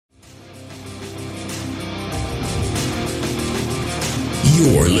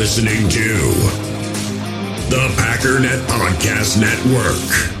You're listening to the Packernet Podcast Network.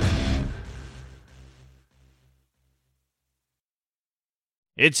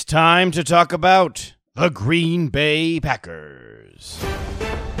 It's time to talk about the Green Bay Packers.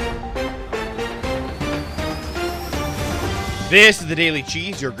 This is the Daily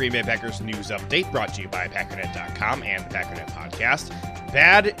Cheese, your Green Bay Packers news update, brought to you by Packernet.com and the Packernet Podcast.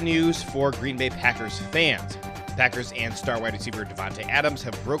 Bad news for Green Bay Packers fans. Packers and star wide receiver Davante Adams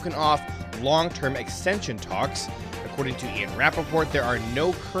have broken off long-term extension talks. According to Ian Rappaport, there are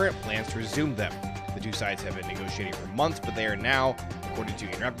no current plans to resume them. The two sides have been negotiating for months, but they are now, according to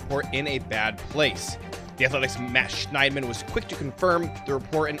Ian Rappaport, in a bad place. The Athletic's Matt Schneidman was quick to confirm the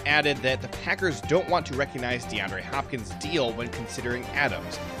report and added that the Packers don't want to recognize DeAndre Hopkins' deal when considering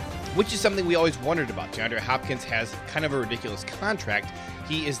Adams, which is something we always wondered about. DeAndre Hopkins has kind of a ridiculous contract.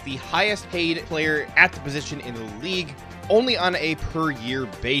 He is the highest paid player at the position in the league, only on a per year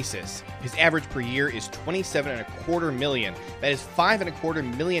basis. His average per year is $27.25 million. That is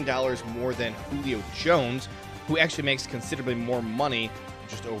 $5.25 million more than Julio Jones, who actually makes considerably more money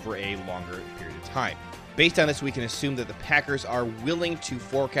just over a longer period of time. Based on this, we can assume that the Packers are willing to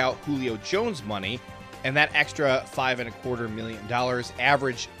fork out Julio Jones money, and that extra $5.25 million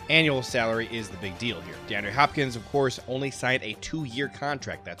average annual salary is the big deal here. DeAndre Hopkins, of course, only signed a 2-year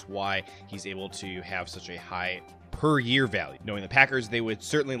contract. That's why he's able to have such a high per year value. Knowing the Packers, they would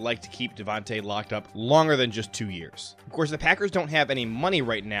certainly like to keep Davante locked up longer than just 2 years. Of course, the Packers don't have any money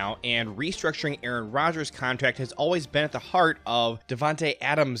right now, and restructuring Aaron Rodgers' contract has always been at the heart of Davante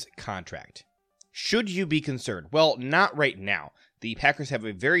Adams' contract. Should you be concerned? Well, not right now. The Packers have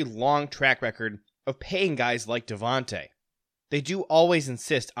a very long track record of paying guys like Davante. They do always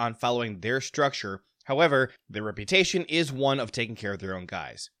insist on following their structure. However, their reputation is one of taking care of their own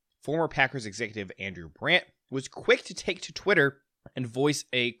guys. Former Packers executive Andrew Brandt was quick to take to Twitter and voice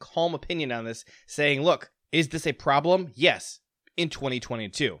a calm opinion on this, saying, look, is this a problem? Yes, in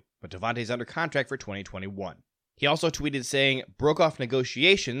 2022, but Davante's under contract for 2021. He also tweeted saying, broke off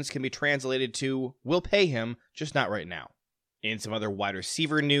negotiations can be translated to, we'll pay him, just not right now. In some other wide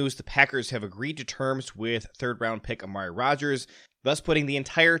receiver news, the Packers have agreed to terms with third-round pick Amari Rodgers, thus putting the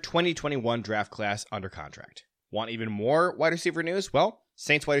entire 2021 draft class under contract. Want even more wide receiver news? Well,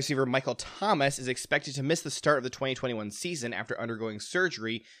 Saints wide receiver Michael Thomas is expected to miss the start of the 2021 season after undergoing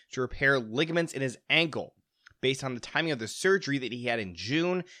surgery to repair ligaments in his ankle. Based on the timing of the surgery that he had in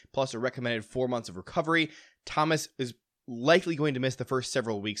June, plus a recommended 4 months of recovery, Thomas is likely going to miss the first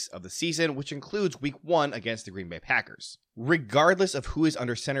several weeks of the season, which includes Week 1 against the Green Bay Packers. Regardless of who is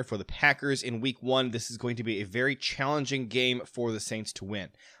under center for the Packers in Week 1, this is going to be a very challenging game for the Saints to win.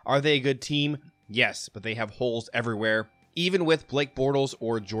 Are they a good team? Yes, but they have holes everywhere. Even with Blake Bortles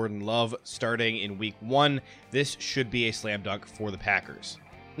or Jordan Love starting in Week 1, this should be a slam dunk for the Packers.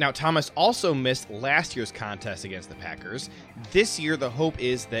 Now, Thomas also missed last year's contest against the Packers. This year, the hope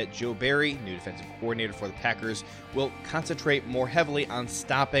is that Joe Barry, new defensive coordinator for the Packers, will concentrate more heavily on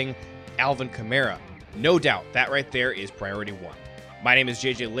stopping Alvin Kamara. No doubt, that right there is priority one. My name is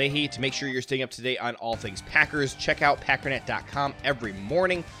JJ Leahy. To make sure you're staying up to date on all things Packers, check out Packernet.com every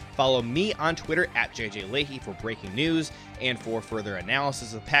morning. Follow me on Twitter at JJ Leahy for breaking news, and for further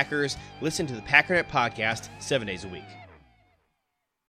analysis of the Packers, listen to the Packernet Podcast 7 days a week.